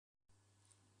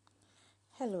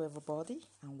Hello, everybody,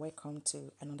 and welcome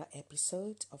to another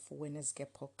episode of Wednesday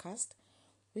Podcast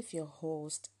with your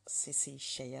host, Sisi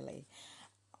Shayele.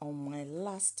 On my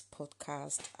last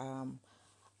podcast,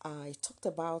 I talked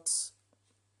about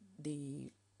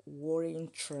the worrying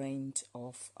trend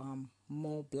of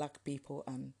more Black people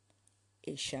and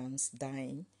Asians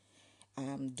dying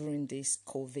during this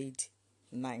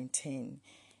COVID-19.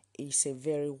 It's a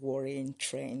very worrying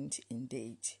trend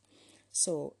indeed.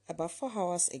 So, about 4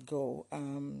 hours ago,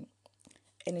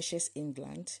 NHS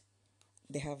England,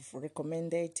 they have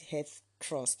recommended Health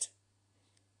Trust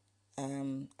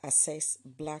assess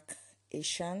Black,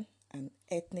 Asian, and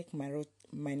ethnic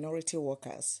minority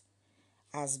workers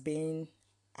as being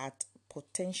at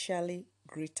potentially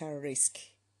greater risk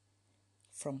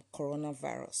from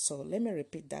coronavirus. So let me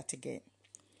repeat that again.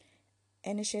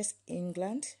 NHS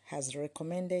England has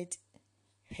recommended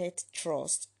Health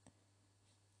Trust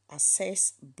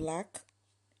assess Black,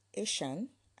 Asian,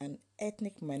 and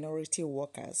ethnic minority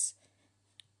workers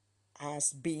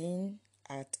as being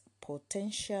at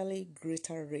potentially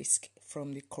greater risk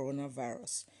from the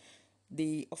coronavirus.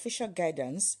 The official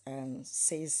guidance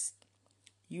says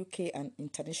UK and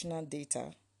international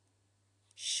data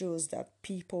shows that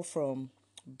people from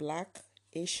Black,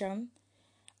 Asian,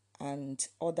 and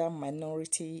other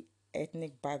minority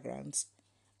ethnic backgrounds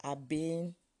are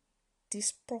being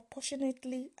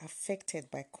disproportionately affected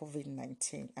by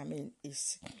COVID-19. I mean,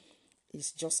 it's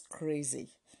just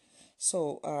crazy.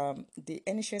 So the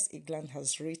NHS England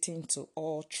has written to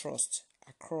all trusts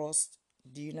across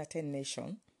the United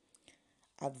Nations,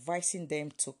 advising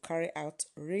them to carry out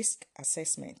risk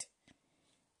assessment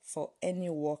for any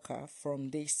worker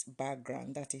from this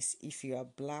background. That is, if you are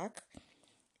Black,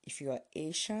 if you are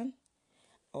Asian,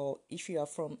 or if you are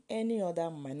from any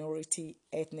other minority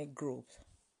ethnic group,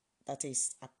 that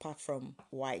is apart from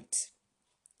white.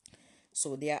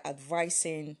 So they are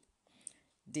advising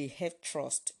the Health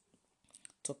Trust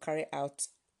to carry out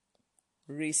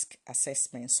risk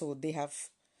assessment. So they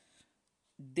have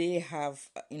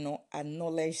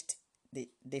acknowledged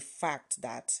the fact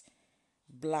that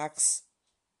Blacks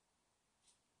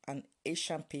and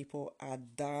Asian people are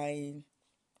dying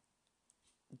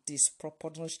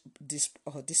disproportionately. This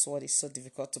word is so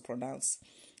difficult to pronounce.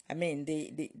 I mean,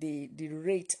 the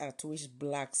rate at which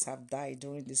Blacks have died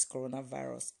during this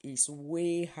coronavirus is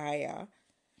way higher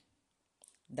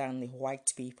than the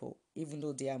white people, even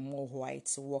though there are more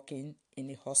whites working in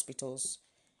the hospitals.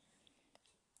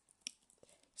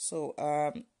 So,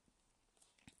 the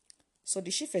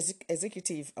chief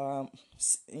executive,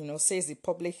 says the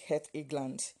Public Health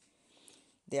England,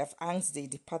 they have asked the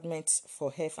Department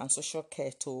for Health and Social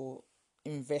Care to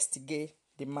investigate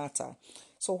the matter.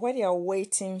 So, while they are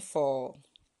waiting for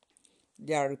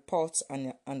their reports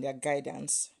and their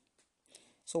guidance,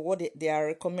 so what they are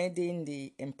recommending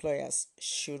the employers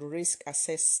should risk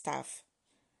assess staff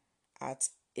at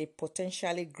a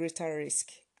potentially greater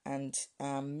risk and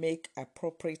make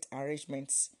appropriate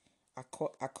arrangements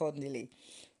accordingly.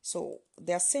 So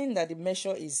they are saying that the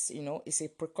measure is a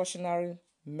precautionary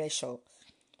measure.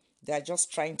 They are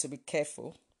just trying to be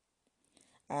careful,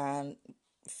 and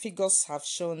figures have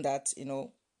shown that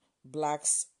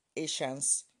Blacks,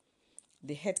 Asians,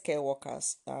 the healthcare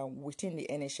workers within the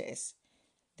NHS,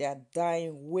 they are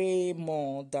dying way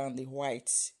more than the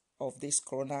whites of this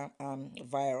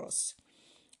coronavirus.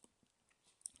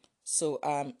 So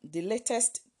the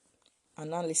latest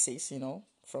analysis,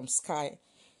 from Sky,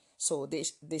 so they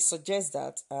suggest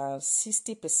that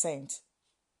 60%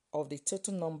 of the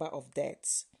total number of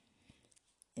deaths,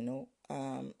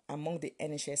 among the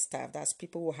NHS staff, that's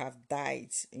people who have died,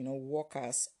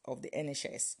 workers of the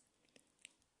NHS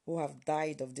who have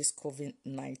died of this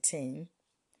COVID-19,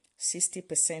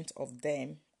 60% of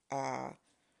them are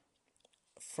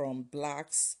from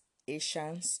Blacks,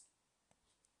 Asians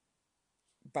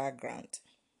background.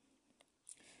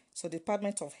 So the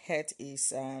Department of Health is,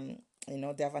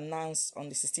 they have announced on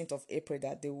the 16th of April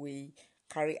that they will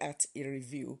carry out a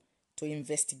review to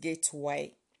investigate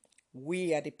why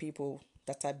we are the people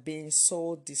that are being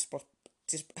so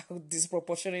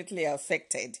disproportionately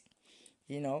affected,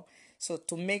 So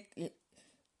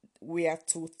we are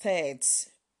 2/3.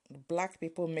 Black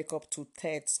people make up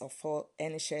 2/3 of all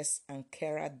NHS and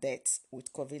carer deaths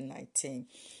with COVID-19.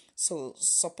 So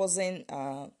supposing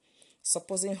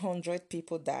 100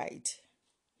 people died.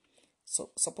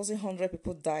 So supposing 100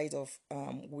 people died of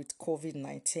with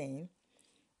COVID-19,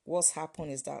 what's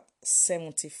happened is that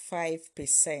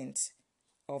 75%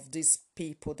 of these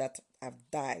people that have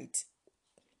died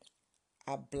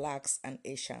are Blacks and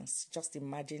Asians. Just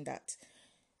imagine that.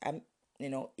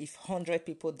 If 100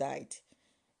 people died,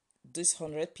 these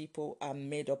 100 people are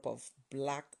made up of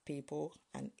black people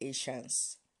and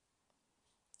Asians.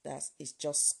 It's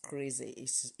just crazy.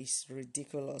 It's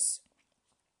ridiculous.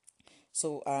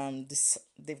 So this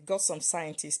they've got some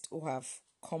scientists who have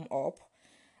come up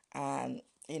and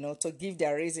to give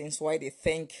their reasons why they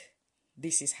think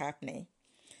this is happening.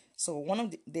 So one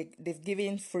of they've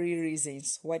given three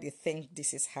reasons why they think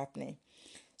this is happening.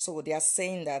 So they are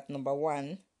saying that number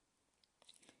one,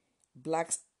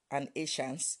 blacks and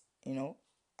Asians,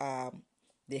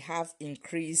 they have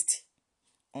increased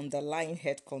underlying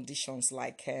health conditions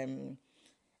like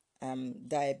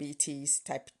diabetes,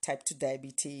 type 2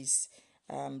 diabetes,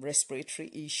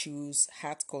 respiratory issues,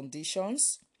 heart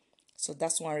conditions. So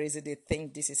that's one reason they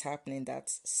think this is happening, that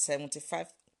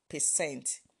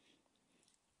 75%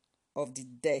 of the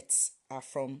deaths are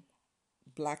from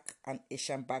black and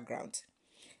Asian background.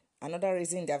 Another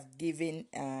reason they've given,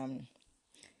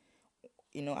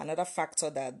 another factor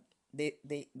that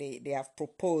they have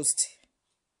proposed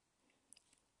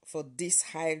for this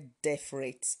high death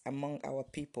rate among our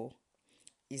people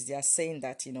is they are saying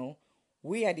that,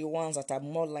 we are the ones that are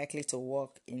more likely to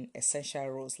work in essential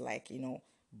roles like,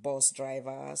 bus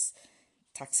drivers,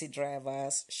 taxi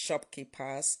drivers,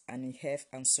 shopkeepers, and in health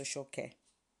and social care.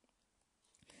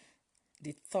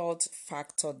 The third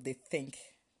factor they think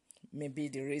may be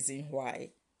the reason why,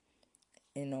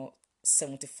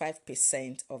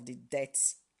 75% of the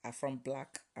deaths are from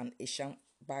black and Asian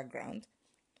background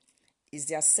is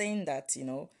they are saying that,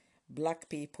 black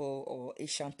people or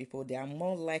Asian people, they are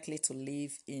more likely to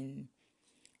live in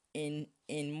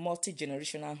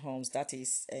multi-generational homes. That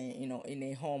is, in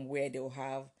a home where they'll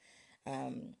have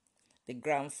the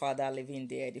grandfather living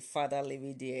there, the father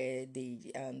living there,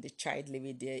 the child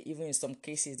living there. Even in some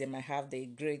cases, they might have the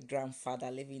great grandfather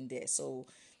living there. So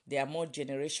there are more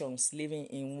generations living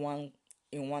in one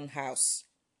house.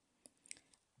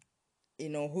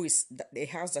 Who is the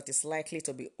house that is likely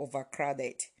to be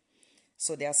overcrowded.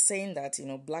 So they are saying that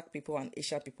black people and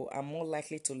Asian people are more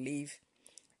likely to live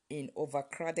in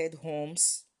overcrowded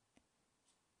homes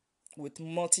with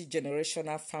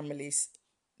multi-generational families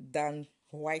than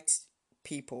white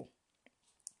people.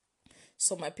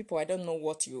 So my people, I don't know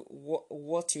what you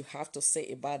have to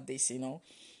say about this.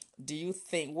 Do you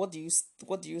think what do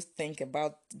you think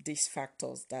about these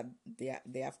factors that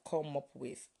they have come up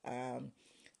with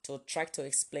to try to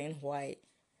explain why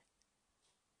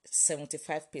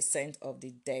 75% of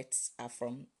the deaths are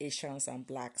from Asians and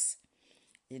blacks?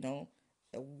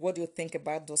 What do you think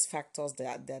about those factors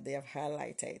that they have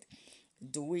highlighted?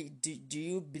 Do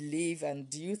you believe and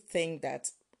do you think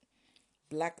that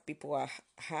black people are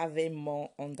having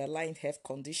more underlying health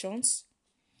conditions?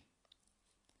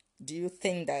 Do you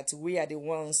think that we are the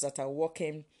ones that are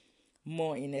working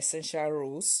more in essential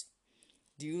roles?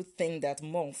 Do you think that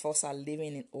more of us are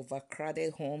living in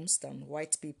overcrowded homes than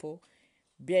white people?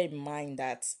 Bear in mind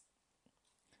that,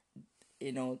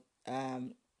 the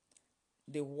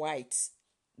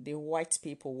white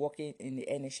people working in the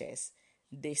NHS,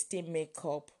 they still make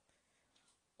up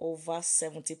over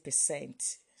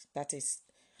 70%. That is,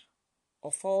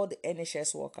 of all the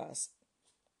NHS workers,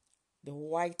 the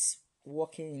whites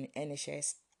working in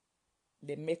NHS,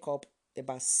 they make up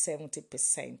about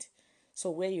 70%. So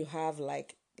where you have,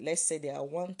 like, let's say there are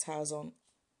 1,000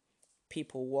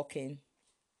 people working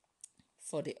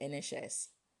for the NHS,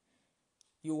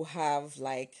 you have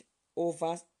like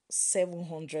over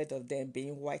 700 of them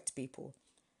being white people,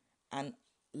 and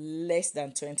less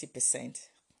than 20%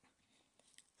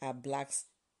 are blacks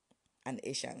and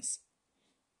Asians.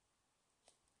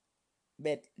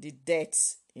 But the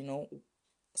deaths,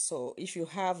 so if you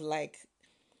have, like,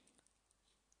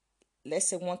 let's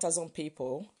say 1,000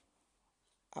 people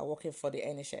are working for the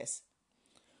NHS,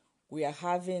 we are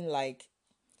having, like,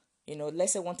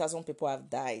 let's say 1,000 people have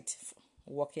died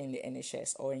working in the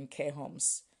NHS or in care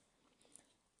homes.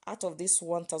 Out of these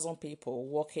 1,000 people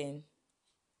working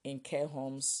in care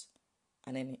homes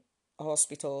and in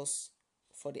hospitals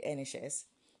for the NHS,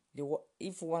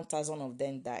 if 1,000 of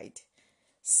them died,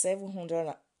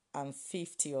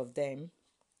 750 of them,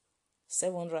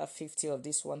 750 of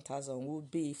these 1,000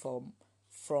 would be from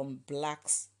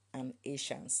blacks and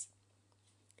Asians,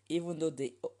 even though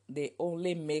they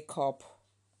only make up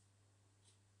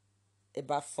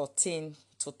about 14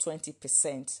 to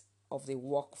 20% of the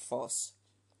workforce.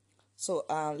 So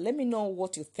let me know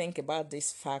what you think about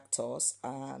these factors,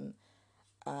 and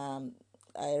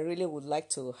I really would like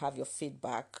to have your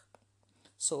feedback.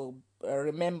 So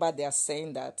remember, they are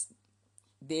saying that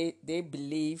they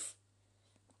believe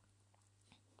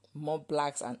more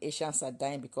blacks and Asians are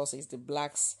dying because it's the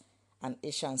blacks and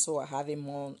Asians who are having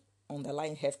more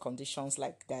underlying health conditions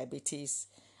like diabetes,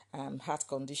 heart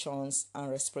conditions,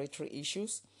 and respiratory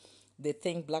issues. They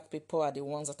think black people are the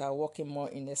ones that are working more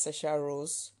in essential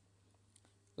roles,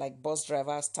 like bus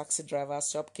drivers, taxi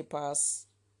drivers, shopkeepers,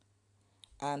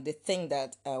 and they think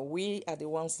that we are the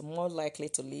ones more likely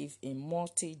to live in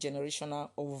multi-generational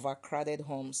overcrowded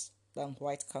homes than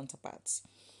white counterparts.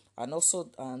 And also,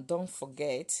 don't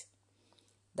forget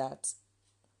that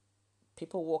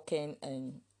people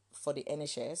working for the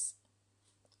NHS,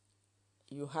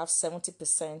 you have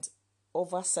 70%,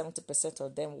 over 70%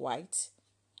 of them white,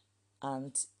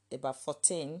 and about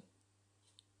 14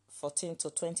 to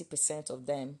 20% of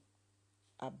them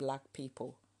are black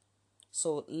people.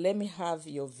 So let me have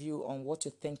your view on what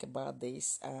you think about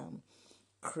this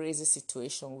crazy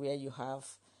situation where you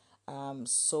have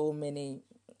so many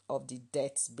of the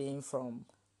deaths being from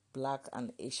black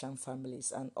and Asian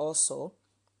families, and also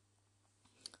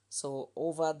so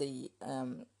over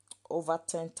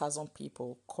 10,000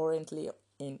 people currently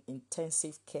in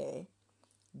intensive care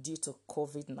due to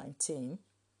COVID-19.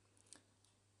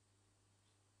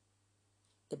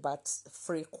 About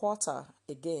three quarter,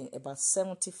 again, about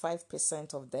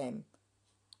 75% of them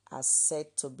are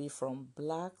said to be from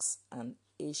blacks and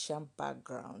Asian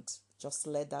background. Just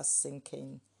let that sink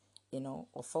in,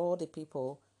 of all the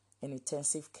people in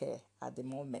intensive care at the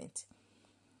moment.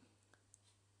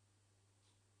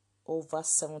 Over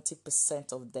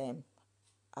 70% of them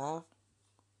are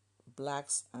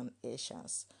blacks and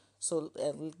Asians. So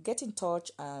get in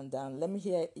touch and let me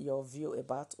hear your view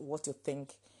about what you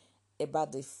think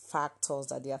about the factors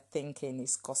that they are thinking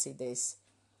is causing this.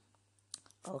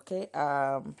 Okay.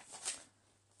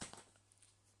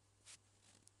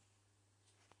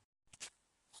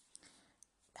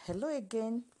 Hello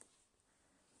again.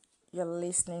 You're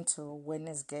listening to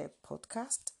Wednesday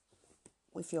podcast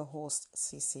with your host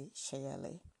Sisi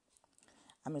Shayale.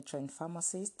 I'm a trained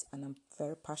pharmacist and I'm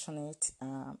very passionate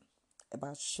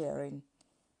about sharing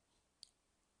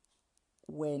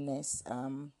wellness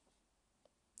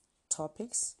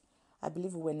topics. I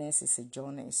believe wellness is a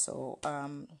journey. So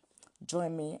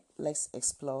join me. Let's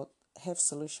explore health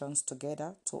solutions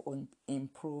together to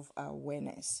improve our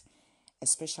wellness,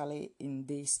 especially in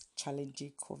this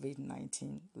challenging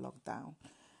COVID-19 lockdown.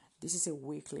 This is a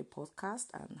weekly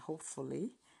podcast, and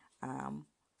hopefully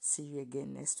see you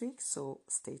again next week. So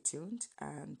stay tuned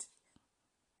and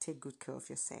take good care of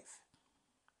yourself.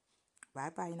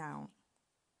 Bye bye now.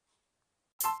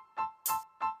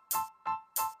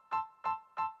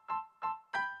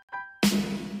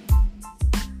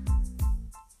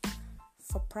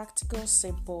 For practical,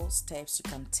 simple steps you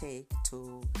can take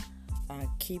to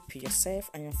keep yourself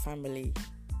and your family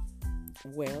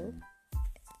well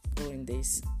during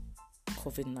this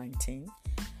COVID-19,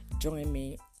 join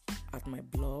me at my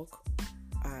blog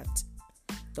at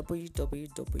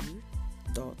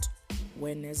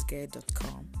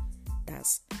www.wellnessgear.com.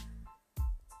 That's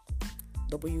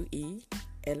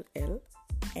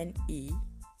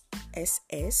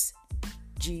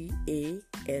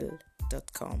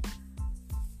WELLNESSGAL.com.